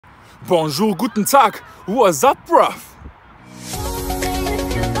Bonjour, guten Tag. What's up, bruv?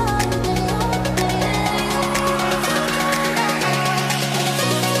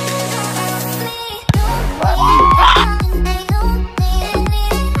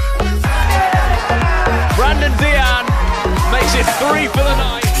 Makes it 3 for the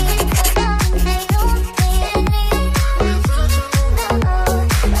night.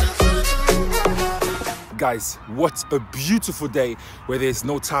 Guys, what a beautiful day where there's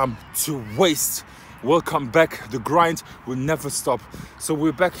no time to waste. Welcome back. The grind will never stop. So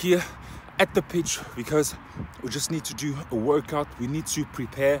we're back here at the pitch because we just need to do a workout. We need to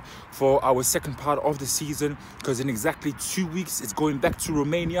prepare for our second part of the season because in exactly 2 weeks it's going back to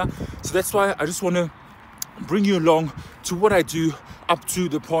Romania. So that's why I just want to bring you along to what I do up to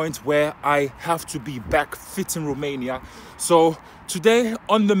the point where I have to be back fit in Romania. So today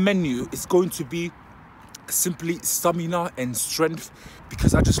on the menu is going to be simply stamina and strength,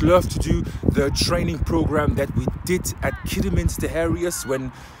 because I just love to do the training program that we did at Kidderminster the Harriers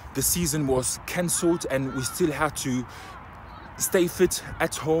when the season was cancelled and we still had to stay fit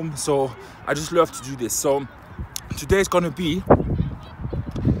at home. So I just love to do this. So today is going to be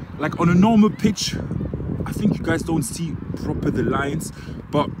like on a normal pitch. I think you guys don't see proper the lines,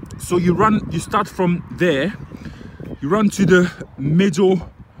 but so you start from there, you run to the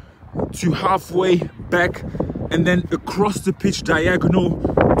middle, to halfway back, and then across the pitch diagonal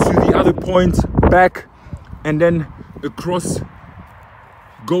to the other point, back, and then across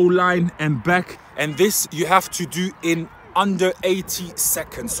goal line and back. And this you have to do in under 80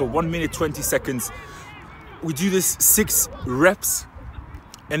 seconds, so 1 minute 20 seconds. We do this 6 reps,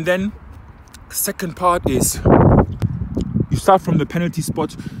 and then second part is you start from the penalty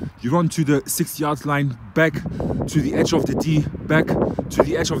spot, you run to the 6-yard line, back to the edge of the D, back to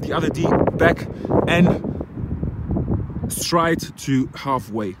the edge of the other D, back, and stride to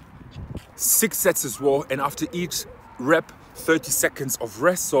halfway. 6 sets as well, and after each rep 30 seconds of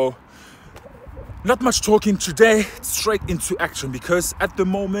rest. So not much talking today, straight into action, because at the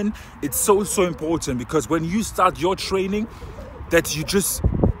moment it's so important, because when you start your training that you just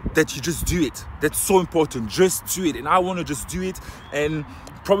do it. That's so important. Just do it. And I want to just do it, and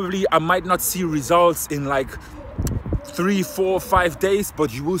probably I might not see results in like 3, 4, 5 days,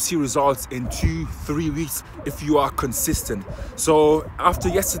 but you will see results in 2, 3 weeks if you are consistent. So after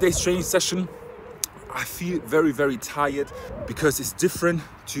yesterday's training session, I feel very tired, because it's different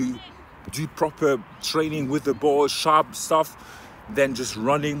to do proper training with the ball, sharp stuff, than just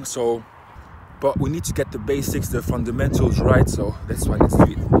running. So but we need to get the basics, the fundamentals right, so that's why let's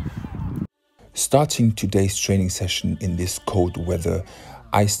do it. Starting today's training session in this cold weather,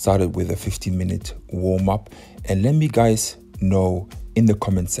 I started with a 15-minute warm-up, and let me guys know in the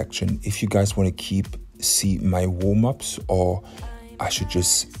comment section if you guys want to see my warm-ups or I should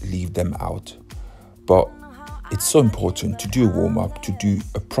just leave them out. But it's so important to do a warm-up, to do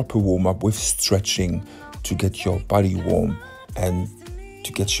a proper warm-up with stretching to get your body warm and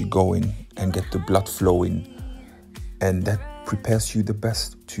to get you going and get the blood flowing, and that prepares you the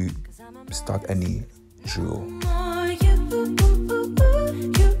best to start any drill.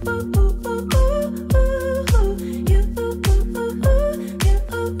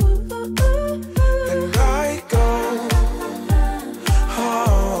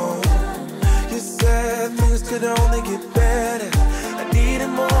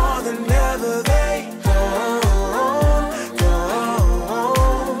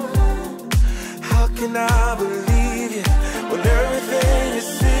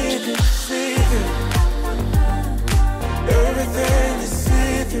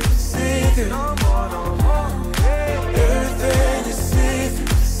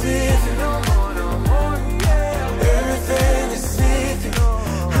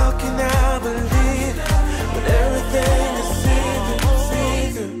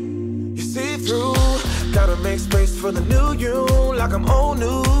 For the new you, like I'm old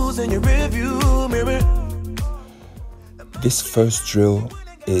news in your review mirror. This first drill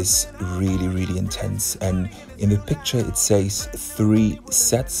is really intense, and in the picture it says 3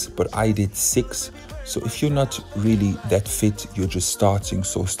 sets, but I did 6. So if you're not really that fit, you're just starting,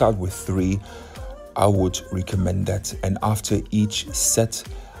 so start with 3. I would recommend that. And after each set,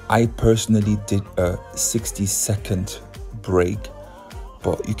 I personally did a 60-second break,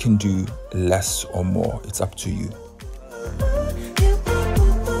 but you can do less or more, it's up to you.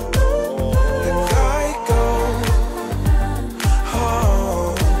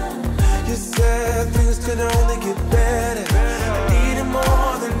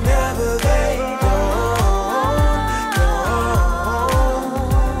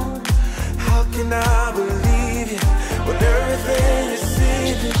 How can I believe you when everything is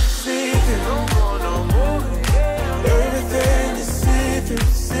secret?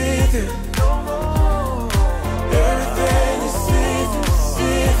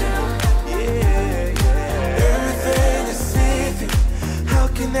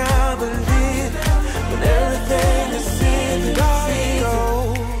 I believe it when everything is seeming go?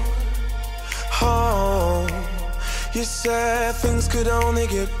 Oh, you said things could only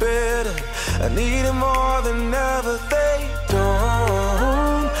get better. I need it more than ever. They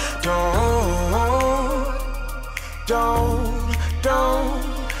don't.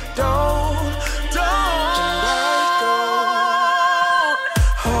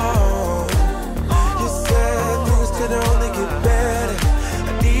 Oh, you said things could only get better.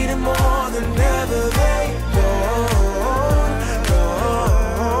 I need it more than ever. They don't.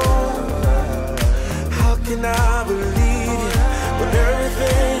 How can I believe it when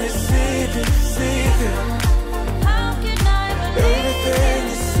everything is seething? How can I believe everything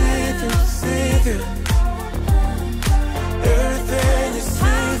is seething? Everything is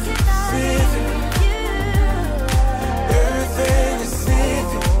seething. Everything is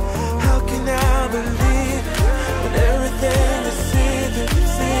seething. How can I believe it when everything is seething?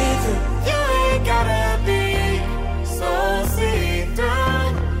 You ain't gotta be so see-through.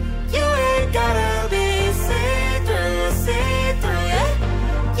 You ain't gotta be see-through, yeah.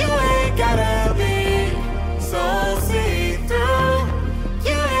 You ain't gotta be so see-through.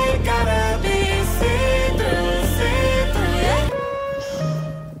 You ain't gotta be see-through, yeah.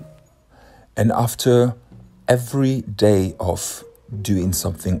 And after every day of doing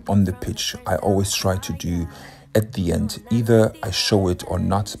something on the pitch, I always try to do at the end, either I show it or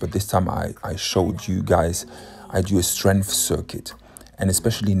not, but this time I showed you guys, I do a strength circuit. And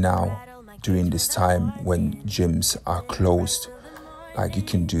especially now, during this time when gyms are closed, like you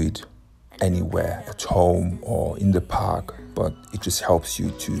can do it anywhere, at home or in the park, but it just helps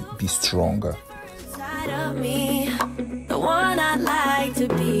you to be stronger. Of me, the one I'd like to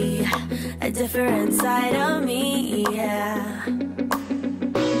be, a different side of me, yeah.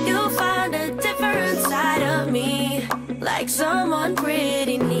 You'll find a different side of me, like someone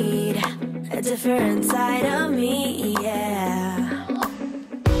pretty neat, a different side of me, yeah.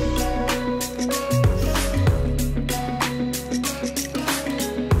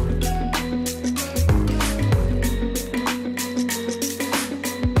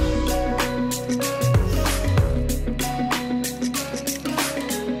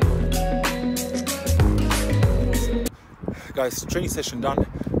 Guys, training session done,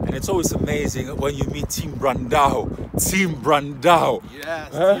 and it's always amazing when you meet Team Brandao. Team Brandao.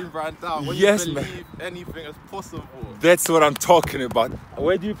 Yes, huh? Team Brandao. When yes, you believe man. anything is possible. That's what I'm talking about.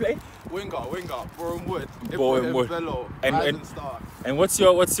 Where do you play? Winger, Bournemouth, Bournemouth. And what's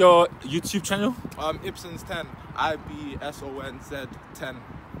your YouTube channel? Ibson's 10, IBSONZ 10.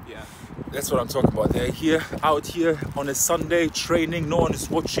 Yeah. That's what I'm talking about. They're here, out here on a Sunday training. No one is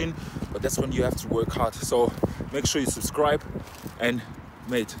watching, but that's when you have to work hard. So make sure you subscribe and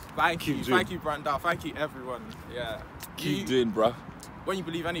mate. Thank you, Brandao. Thank you, everyone. Yeah. Keep doing, bro. When you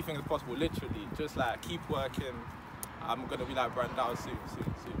believe anything is possible, literally, just like keep working. I'm gonna be like Brandao soon.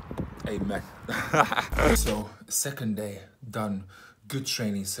 Amen. So, second day done. Good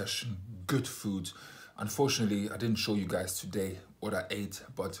training session, good food. Unfortunately, I didn't show you guys today what I ate,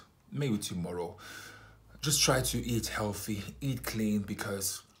 but maybe tomorrow. Just try to eat healthy, eat clean,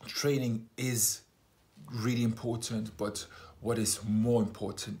 because training is really important, but what is more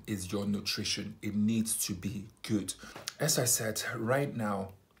important is your nutrition. It needs to be good. As I said, right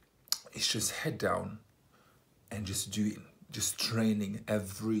now, it's just head down and just training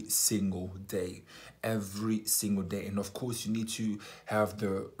every single day. And of course, you need to have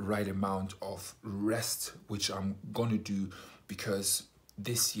the right amount of rest, which I'm gonna do, because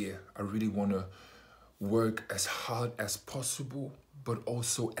this year I really wanna work as hard as possible, but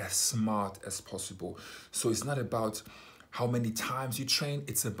also as smart as possible. So it's not about how many times you train,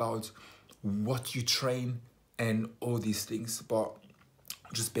 it's about what you train and all these things. But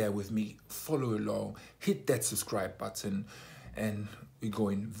just bear with me, follow along, hit that subscribe button, and we're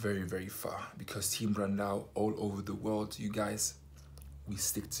going very, very far, because Team Brandao all over the world, you guys, we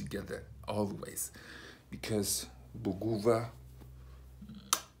stick together always, because Boguva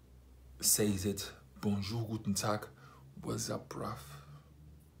says it, bonjour, guten tag, what's up, bruv?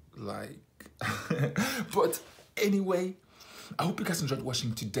 Like, but anyway, I hope you guys enjoyed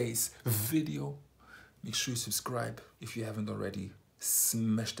watching today's video. Make sure you subscribe if you haven't already.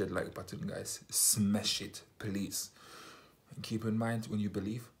 Smash that like button, guys. Smash it, please. And keep in mind, when you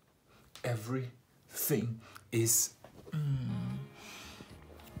believe, everything is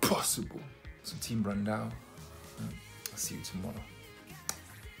possible. So Team Brandao, I'll see you tomorrow.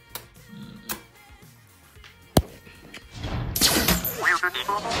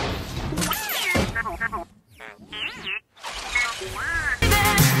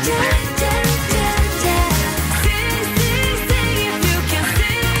 Yeah.